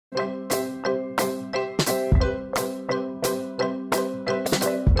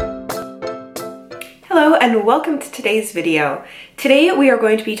and welcome to today's video. Today we are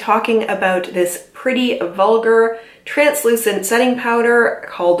going to be talking about this pretty vulgar translucent setting powder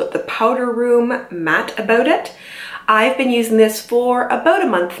called the Powder Room Matte About It. I've been using this for about a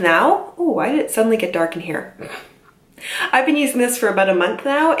month now. Oh, why did it suddenly get dark in here? I've been using this for about a month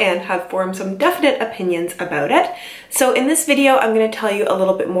now and have formed some definite opinions about it. So in this video, I'm going to tell you a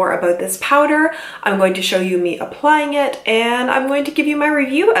little bit more about this powder. I'm going to show you me applying it, and I'm going to give you my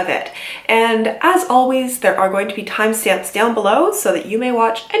review of it. And as always, there are going to be timestamps down below so that you may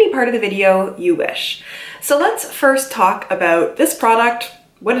watch any part of the video you wish. So let's first talk about this product,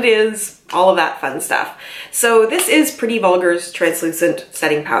 what it is, all of that fun stuff. So this is Pretty Vulgar's translucent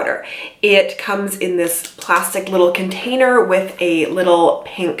setting powder. It comes in this plastic little container with a little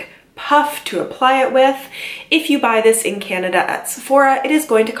pink puff to apply it with. If you buy this in Canada at Sephora, it is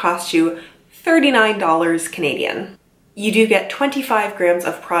going to cost you $39 Canadian. You do get 25 grams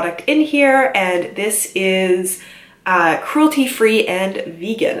of product in here, and this is cruelty-free and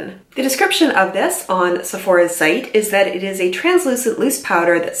vegan. The description of this on Sephora's site is that it is a translucent loose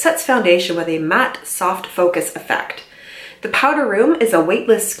powder that sets foundation with a matte soft focus effect. The Powder Room is a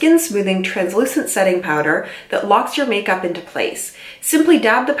weightless skin smoothing translucent setting powder that locks your makeup into place. Simply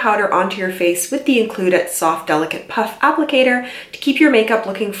dab the powder onto your face with the included soft delicate puff applicator to keep your makeup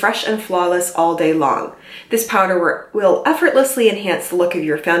looking fresh and flawless all day long. This powder will effortlessly enhance the look of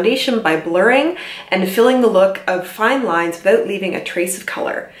your foundation by blurring and filling the look of fine lines without leaving a trace of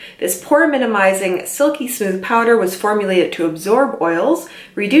color. This pore minimizing silky smooth powder was formulated to absorb oils,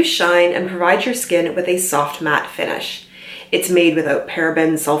 reduce shine, and provide your skin with a soft matte finish. It's made without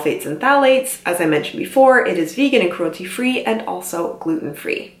parabens, sulfates, and phthalates. As I mentioned before, it is vegan and cruelty-free and also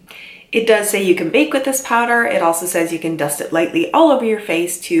gluten-free. It does say you can bake with this powder. It also says you can dust it lightly all over your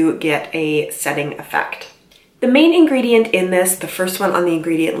face to get a setting effect. The main ingredient in this, the first one on the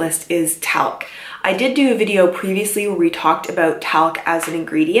ingredient list, is talc. I did do a video previously where we talked about talc as an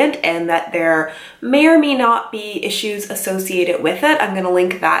ingredient and that there may or may not be issues associated with it. I'm going to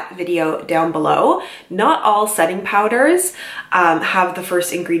link that video down below. Not all setting powders have the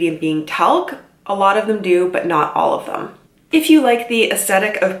first ingredient being talc. A lot of them do, but not all of them. If you like the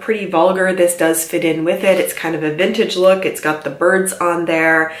aesthetic of Pretty Vulgar, this does fit in with it. It's kind of a vintage look. It's got the birds on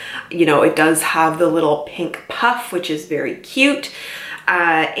there. You know, it does have the little pink puff, which is very cute.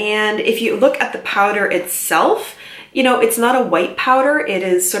 And if you look at the powder itself, you know, it's not a white powder. It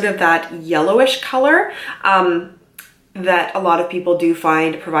is sort of that yellowish color that a lot of people do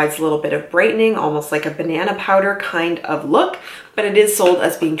find provides a little bit of brightening, almost like a banana powder kind of look, but it is sold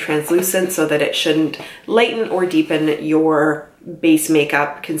as being translucent so that it shouldn't lighten or deepen your base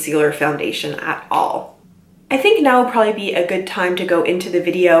makeup, concealer, foundation at all. I think now will probably be a good time to go into the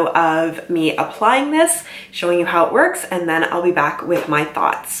video of me applying this, showing you how it works, and then I'll be back with my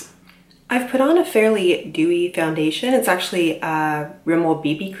thoughts. I've put on a fairly dewy foundation. It's actually a Rimmel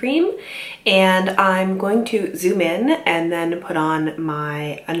BB cream, and I'm going to zoom in and then put on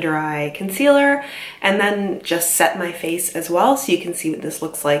my under eye concealer and then just set my face as well so you can see what this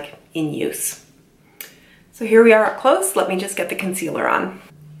looks like in use. So here we are up close. Let me just get the concealer on.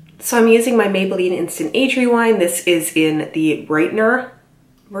 So I'm using my Maybelline Instant Age Rewind. This is in the brightener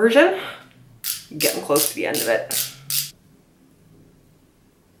version. Getting close to the end of it.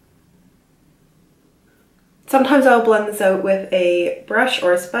 Sometimes I'll blend this out with a brush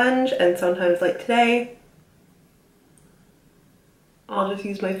or a sponge, and sometimes, like today, I'll just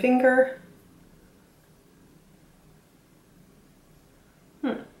use my finger.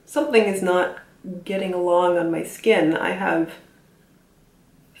 Something is not getting along on my skin. I have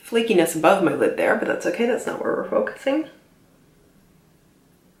flakiness above my lid there, but that's okay. That's not where we're focusing.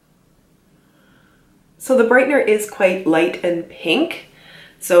 So the brightener is quite light and pink.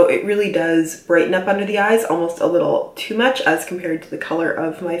 So it really does brighten up under the eyes almost a little too much as compared to the color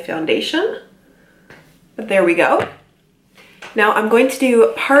of my foundation. But there we go. Now I'm going to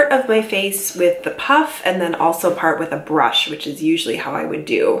do part of my face with the puff and then also part with a brush, which is usually how I would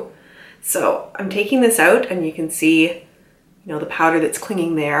do. So I'm taking this out and you can see, you know, the powder that's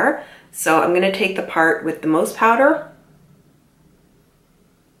clinging there. So I'm going to take the part with the most powder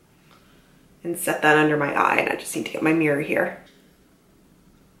and set that under my eye. And I just need to get my mirror here.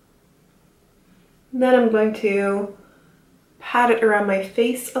 And then I'm going to pat it around my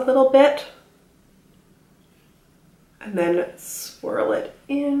face a little bit and then swirl it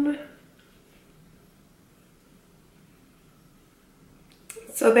in.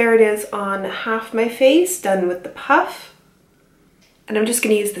 So there it is on half my face, done with the puff. And I'm just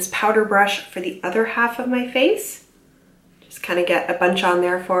going to use this powder brush for the other half of my face. Just kind of get a bunch on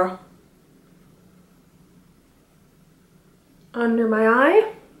there for under my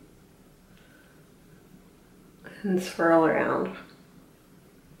eye. and swirl around.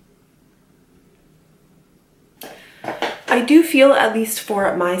 I do feel, at least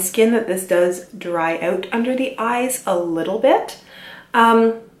for my skin, that this does dry out under the eyes a little bit.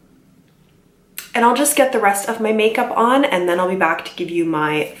 And I'll just get the rest of my makeup on, and then I'll be back to give you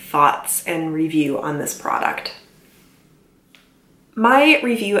my thoughts and review on this product. My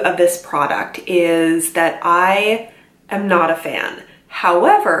review of this product is that I am not a fan.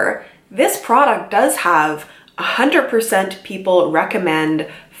 However, this product does have 100% people recommend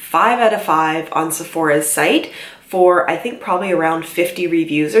 5 out of 5 on Sephora's site for, I think, probably around 50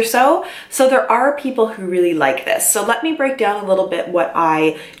 reviews or so. So there are people who really like this. So let me break down a little bit what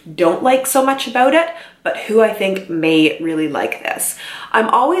I don't like so much about it, but who I think may really like this. I'm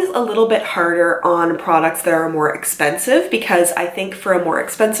always a little bit harder on products that are more expensive, because I think for a more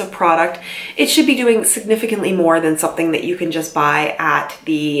expensive product, it should be doing significantly more than something that you can just buy at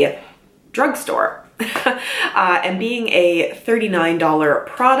the drugstore. And being a $39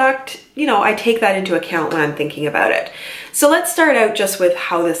 product, you know, I take that into account when I'm thinking about it. So let's start out just with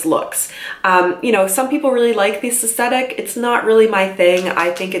how this looks. You know, some people really like this aesthetic. It's not really my thing.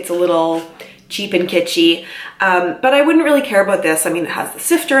 I think it's a little cheap and kitschy, but I wouldn't really care about this. I mean, it has the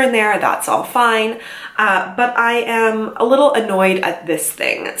sifter in there, that's all fine, but I am a little annoyed at this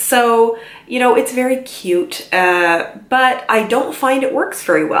thing. So, you know, it's very cute, but I don't find it works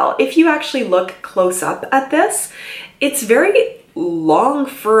very well. If you actually look close up at this, it's very long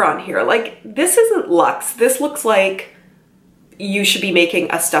fur on here. Like, this isn't luxe. This looks like you should be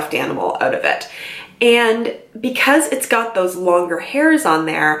making a stuffed animal out of it. And because it's got those longer hairs on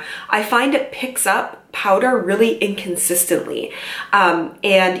there, I find it picks up powder really inconsistently.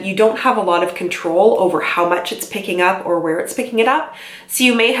 And you don't have a lot of control over how much it's picking up or where it's picking it up. So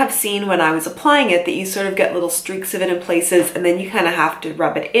you may have seen when I was applying it that you sort of get little streaks of it in places, and then you kind of have to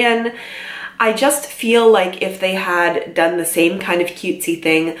rub it in. I just feel like if they had done the same kind of cutesy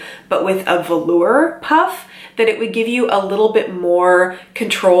thing, but with a velour puff, that it would give you a little bit more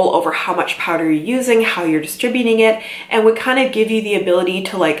control over how much powder you're using, how you're distributing it, and would kind of give you the ability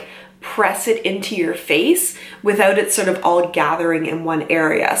to like press it into your face without it sort of all gathering in one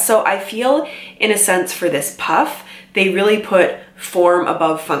area. So I feel, in a sense, for this puff, they really put form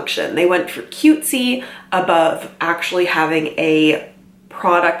above function. They went for cutesy above actually having a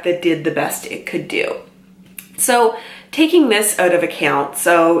product that did the best it could do. So taking this out of account,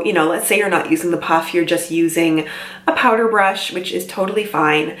 so, you know, let's say you're not using the puff, you're just using a powder brush, which is totally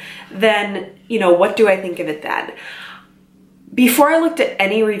fine, then, you know, what do I think of it then? Before I looked at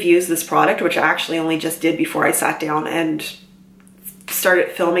any reviews of this product, which I actually only just did before I sat down and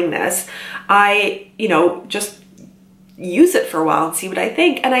started filming this, I, you know, just use it for a while and see what I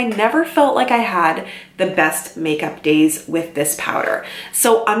think. And I never felt like I had the best makeup days with this powder.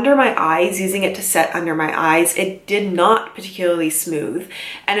 So under my eyes, using it to set under my eyes, it did not particularly smooth.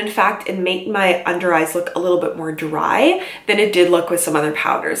 And in fact, it made my under eyes look a little bit more dry than it did look with some other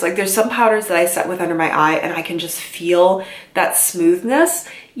powders. Like, there's some powders that I set with under my eye and I can just feel that smoothness.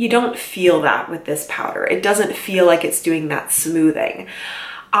 You don't feel that with this powder. It doesn't feel like it's doing that smoothing.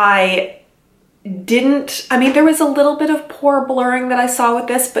 I mean, there was a little bit of pore blurring that I saw with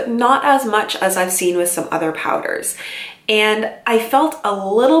this, but not as much as I've seen with some other powders. And I felt a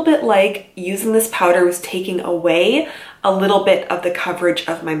little bit like using this powder was taking away a little bit of the coverage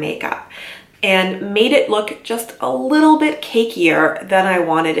of my makeup and made it look just a little bit cakier than I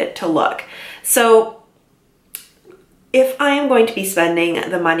wanted it to look. So if I am going to be spending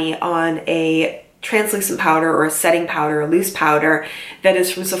the money on a translucent powder or a setting powder, a loose powder that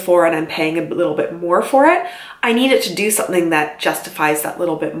is from Sephora, and I'm paying a little bit more for it, I need it to do something that justifies that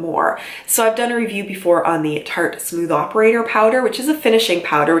little bit more. So I've done a review before on the Tarte Smooth Operator powder, which is a finishing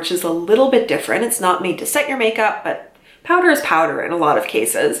powder, which is a little bit different. It's not made to set your makeup, but powder is powder in a lot of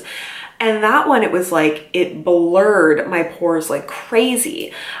cases. And that one, it was like, it blurred my pores like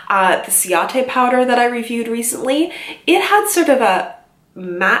crazy. The Ciate powder that I reviewed recently, it had sort of a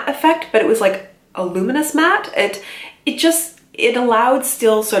matte effect, but it was like a luminous matte. It allowed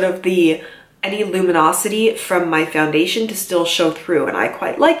still sort of any luminosity from my foundation to still show through, and I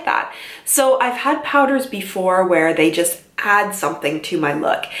quite like that. So I've had powders before where they just add something to my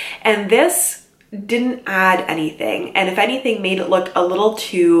look, and this didn't add anything, and if anything made it look a little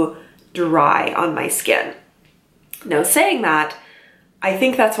too dry on my skin. Now, saying that, I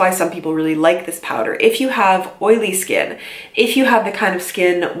think that's why some people really like this powder. If you have oily skin, if you have the kind of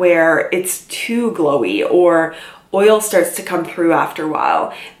skin where it's too glowy or oil starts to come through after a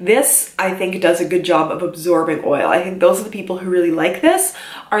while. This, I think, does a good job of absorbing oil. I think those are the people who really like this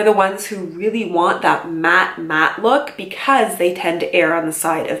are the ones who really want that matte look because they tend to err on the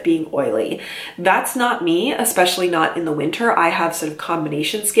side of being oily. That's not me, especially not in the winter. I have sort of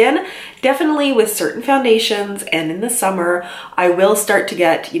combination skin. Definitely with certain foundations and in the summer, I will start to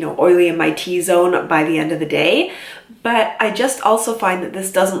get, you know, oily in my T-zone by the end of the day. But I just also find that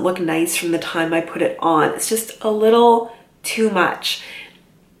this doesn't look nice from the time I put it on. It's just a little too much.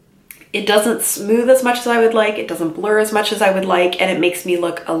 It doesn't smooth as much as I would like, it doesn't blur as much as I would like, and it makes me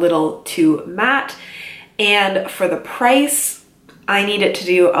look a little too matte. And for the price, I need it to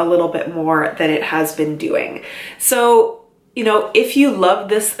do a little bit more than it has been doing. So, you know, if you love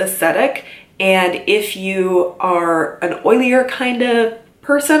this aesthetic, and if you are an oilier kind of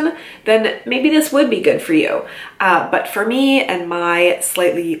person, then maybe this would be good for you. But for me and my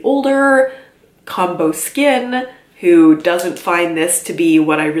slightly older combo skin, who doesn't find this to be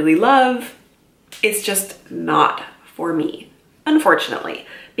what I really love, it's just not for me, unfortunately.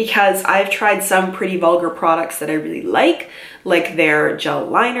 Because I've tried some pretty vulgar products that I really like their gel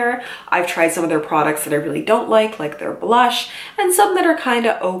liner. I've tried some of their products that I really don't like their blush, and some that are kind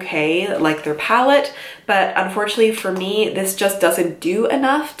of okay, like their palette. But unfortunately for me, this just doesn't do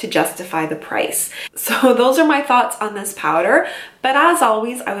enough to justify the price. So those are my thoughts on this powder. But as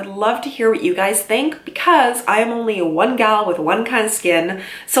always, I would love to hear what you guys think because I am only one gal with one kind of skin.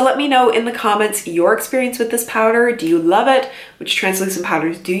 So let me know in the comments your experience with this powder. Do you love it? Which translucent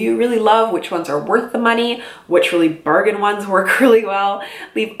powders do you really love? Which ones are worth the money? Which really bargain ones work really well?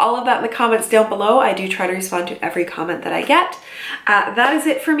 Leave all of that in the comments down below. I do try to respond to every comment that I get. That is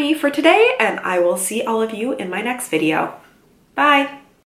it for me for today, and I will see all of you in my next video. Bye!